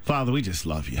Father, we just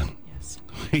love you. Yes.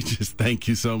 We just thank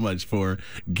you so much for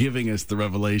giving us the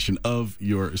revelation of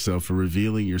yourself, for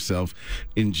revealing yourself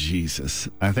in Jesus.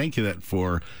 I thank you that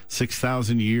for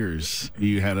 6,000 years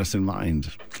you had us in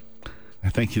mind. I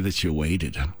thank you that you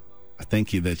waited. I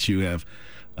thank you that you have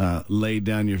laid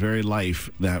down your very life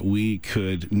that we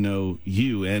could know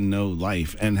you and know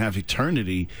life and have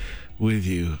eternity with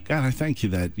you. God, I thank you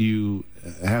that you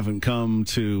haven't come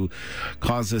to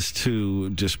cause us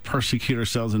to just persecute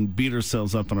ourselves and beat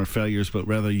ourselves up on our failures, but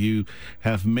rather you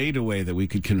have made a way that we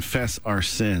could confess our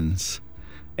sins,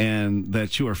 and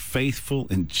that you are faithful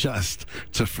and just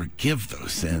to forgive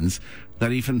those sins,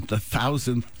 that even the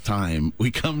 1,000th time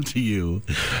we come to you,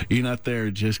 you're not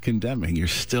there just condemning. You're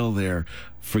still there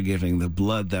forgiving. The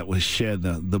blood that was shed,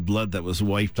 the blood that was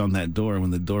wiped on that door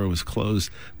when the door was closed,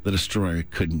 the destroyer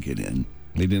couldn't get in.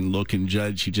 They didn't look and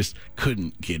judge. He just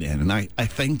couldn't get in. And I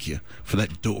thank you for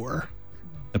that door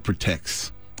that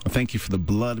protects. I thank you for the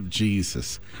blood of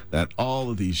Jesus that all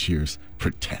of these years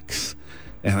protects.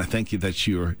 And I thank you that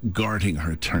you're guarding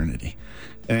our eternity.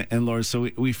 And Lord, so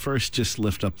we first just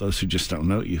lift up those who just don't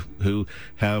know you, who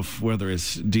have, whether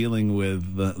it's dealing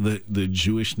with the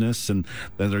Jewishness and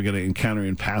that they're going to encounter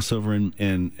in Passover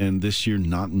and this year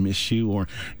not miss you,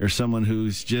 or someone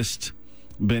who's just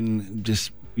been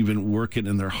working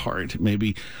in their heart,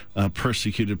 maybe a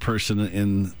persecuted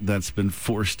person that's been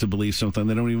forced to believe something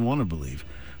they don't even want to believe.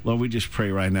 Lord, we just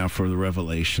pray right now for the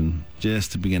revelation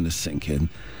just to begin to sink in.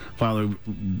 Father,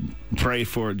 pray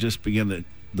for just begin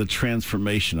the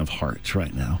transformation of hearts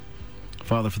right now.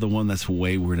 Father, for the one that's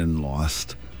wayward and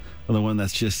lost, for the one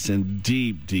that's just in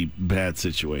deep, deep bad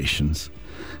situations,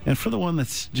 and for the one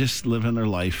that's just living their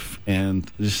life and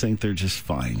just think they're just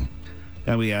fine.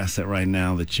 God, we ask that right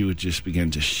now that you would just begin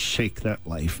to shake that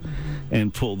life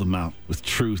and pull them out with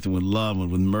truth and with love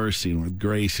and with mercy and with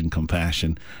grace and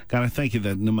compassion. God, I thank you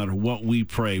that no matter what we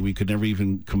pray, we could never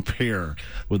even compare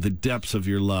with the depths of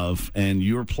your love and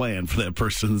your plan for that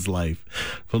person's life.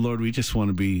 But Lord, we just want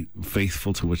to be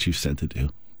faithful to what you've said to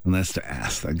do. And that's to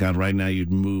ask that, God, right now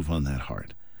you'd move on that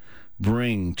heart.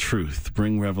 Bring truth,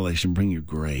 bring revelation, bring your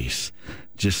grace.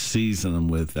 Just season them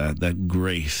with that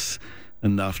grace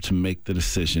enough to make the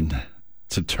decision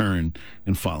to turn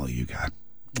and follow you, God.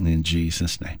 In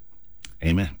Jesus' name,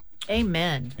 amen.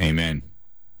 Amen. Amen.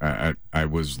 I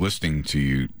was listening to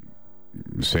you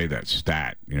say that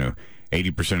stat,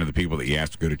 80% of the people that you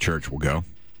ask to go to church will go.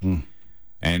 Mm.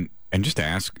 And just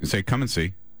ask, say, come and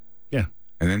see. Yeah.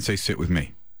 And then say, sit with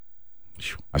me.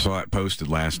 I saw that posted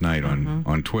last night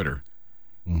on Twitter.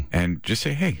 And just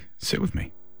say, hey, sit with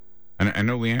me. And I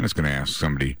know Leanna's going to ask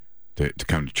somebody to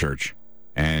come to church.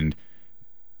 And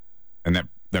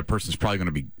that person's probably going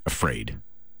to be afraid.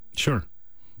 Sure.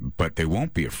 But they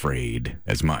won't be afraid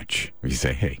as much if you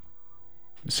say, hey,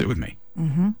 sit with me.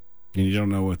 Mm-hmm. And you don't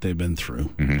know what they've been through.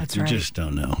 Mm-hmm. That's You right. just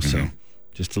don't know. So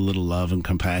just a little love and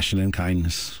compassion and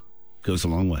kindness goes a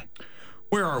long way.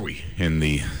 Where are we in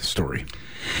the story?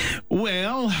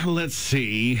 Well, let's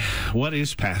see. What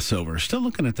is Passover? Still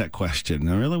looking at that question.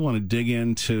 I really want to dig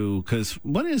into, because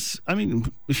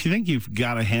if you think you've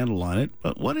got a handle on it,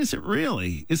 but what is it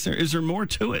really? Is there more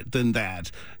to it than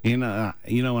that? When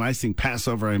I think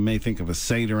Passover, I may think of a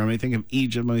Seder, I may think of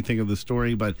Egypt, I may think of the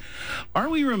story, but are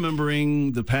we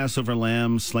remembering the Passover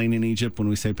lamb slain in Egypt when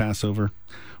we say Passover?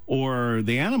 Or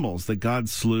the animals that God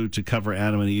slew to cover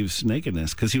Adam and Eve's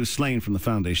nakedness, because he was slain from the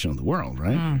foundation of the world,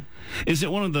 right? Is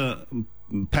it one of the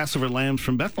Passover lambs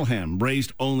from Bethlehem,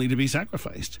 raised only to be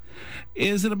sacrificed?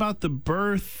 Is it about the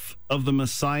birth of the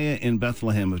Messiah in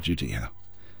Bethlehem of Judea?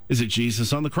 Is it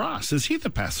Jesus on the cross? Is he the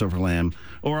Passover lamb?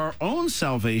 Or our own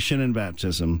salvation and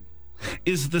baptism?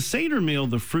 Is the Seder meal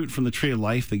the fruit from the tree of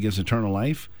life that gives eternal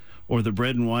life? Or the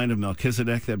bread and wine of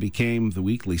Melchizedek that became the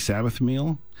weekly Sabbath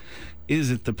meal? Is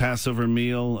it the Passover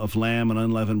meal of lamb and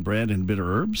unleavened bread and bitter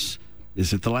herbs?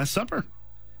 Is it the Last Supper?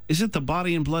 Is it the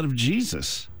body and blood of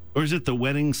Jesus? Or is it the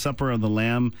wedding supper of the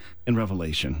Lamb in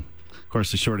Revelation? Of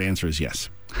course, the short answer is yes.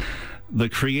 The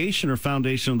creation or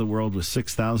foundation of the world was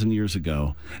 6,000 years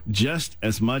ago, just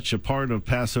as much a part of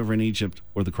Passover in Egypt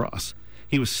or the cross.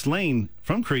 He was slain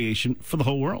from creation for the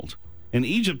whole world. In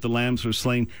Egypt, the lambs were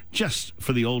slain just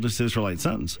for the oldest Israelite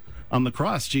sons. On the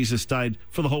cross, Jesus died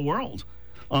for the whole world.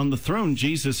 On the throne,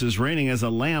 Jesus is reigning as a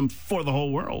lamb for the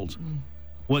whole world.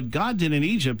 What God did in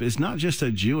Egypt is not just a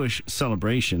Jewish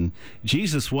celebration.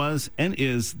 Jesus was and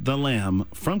is the lamb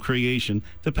from creation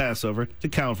to Passover to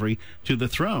Calvary to the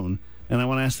throne. And I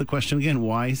want to ask the question again,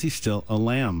 why is he still a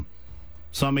lamb?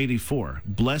 Psalm 84,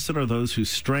 blessed are those whose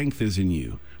strength is in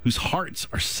you, whose hearts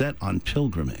are set on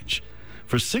pilgrimage.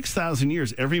 For 6,000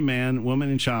 years, every man, woman,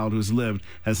 and child who's lived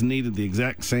has needed the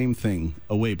exact same thing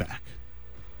a way back.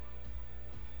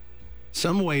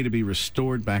 Some way to be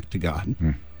restored back to God.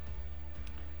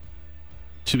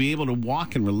 To be able to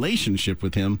walk in relationship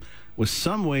with him was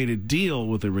some way to deal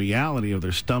with the reality of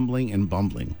their stumbling and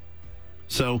bumbling.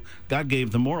 So God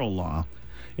gave the moral law.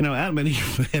 You know, Adam and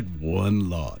Eve had one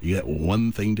law. You got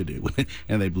one thing to do,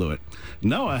 and they blew it.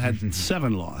 Noah had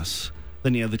 7 laws.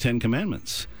 Then you had the 10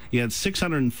 Commandments. You had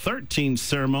 613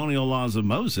 ceremonial laws of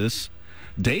Moses.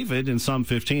 David in Psalm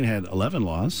 15 had 11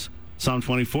 laws. Psalm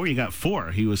 24, you got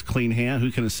 4. He was clean hand.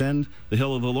 Who can ascend the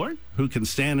hill of the Lord? Who can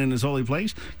stand in his holy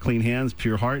place? Clean hands,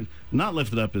 pure heart, not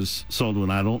lifted up his soul to an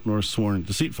idol, nor sworn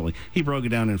deceitfully. He broke it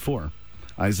down in 4.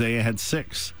 Isaiah had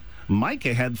 6.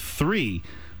 Micah had 3.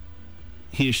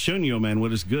 He has shown you, O man,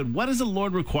 what is good. What does the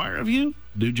Lord require of you?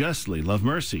 Do justly, love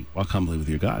mercy, walk humbly with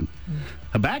your God.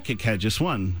 Habakkuk had just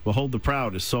 1. Behold the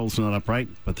proud, his soul is not upright,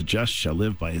 but the just shall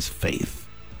live by his faith.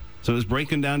 So it's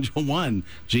breaking down to 1.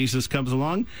 Jesus comes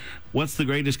along. What's the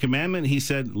greatest commandment? He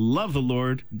said, love the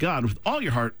Lord God with all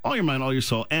your heart, all your mind, all your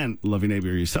soul, and love your neighbor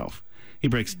yourself. He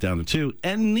breaks it down to 2,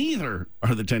 and neither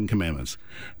are the 10 Commandments.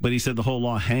 But he said the whole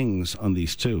law hangs on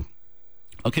these 2.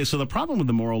 Okay, so the problem with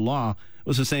the moral law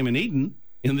was the same in Eden,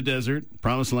 in the desert,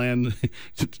 promised land.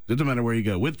 It doesn't matter where you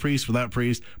go, with priest, without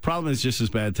priest. Problem is just as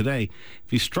bad today.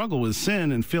 If you struggle with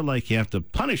sin and feel like you have to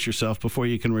punish yourself before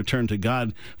you can return to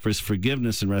God for his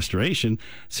forgiveness and restoration,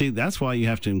 see, that's why you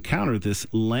have to encounter this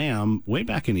lamb way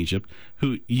back in Egypt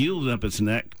who yielded up its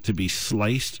neck to be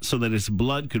sliced so that its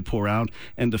blood could pour out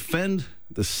and defend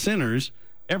the sinners,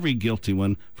 every guilty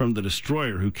one, from the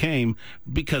destroyer who came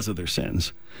because of their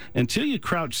sins. Until you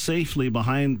crouch safely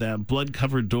behind that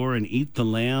blood-covered door and eat the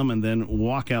lamb and then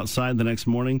walk outside the next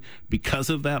morning because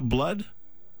of that blood,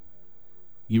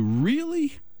 you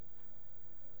really,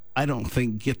 I don't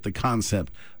think, get the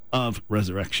concept of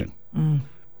resurrection.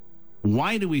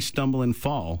 Why do we stumble and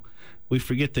fall? We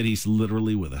forget that he's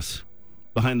literally with us.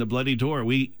 Behind the bloody door,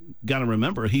 we got to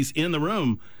remember he's in the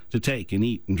room to take and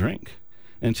eat and drink.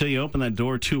 Until you open that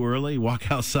door too early,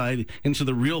 walk outside into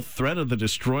the real threat of the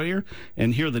destroyer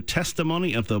and hear the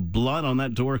testimony of the blood on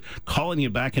that door calling you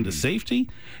back into safety,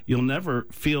 you'll never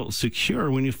feel secure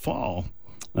when you fall.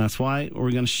 That's why we're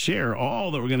going to share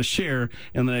all that we're going to share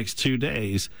in the next 2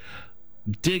 days,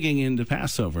 digging into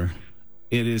Passover.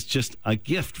 It is just a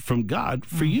gift from God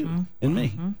for you and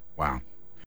me. Wow.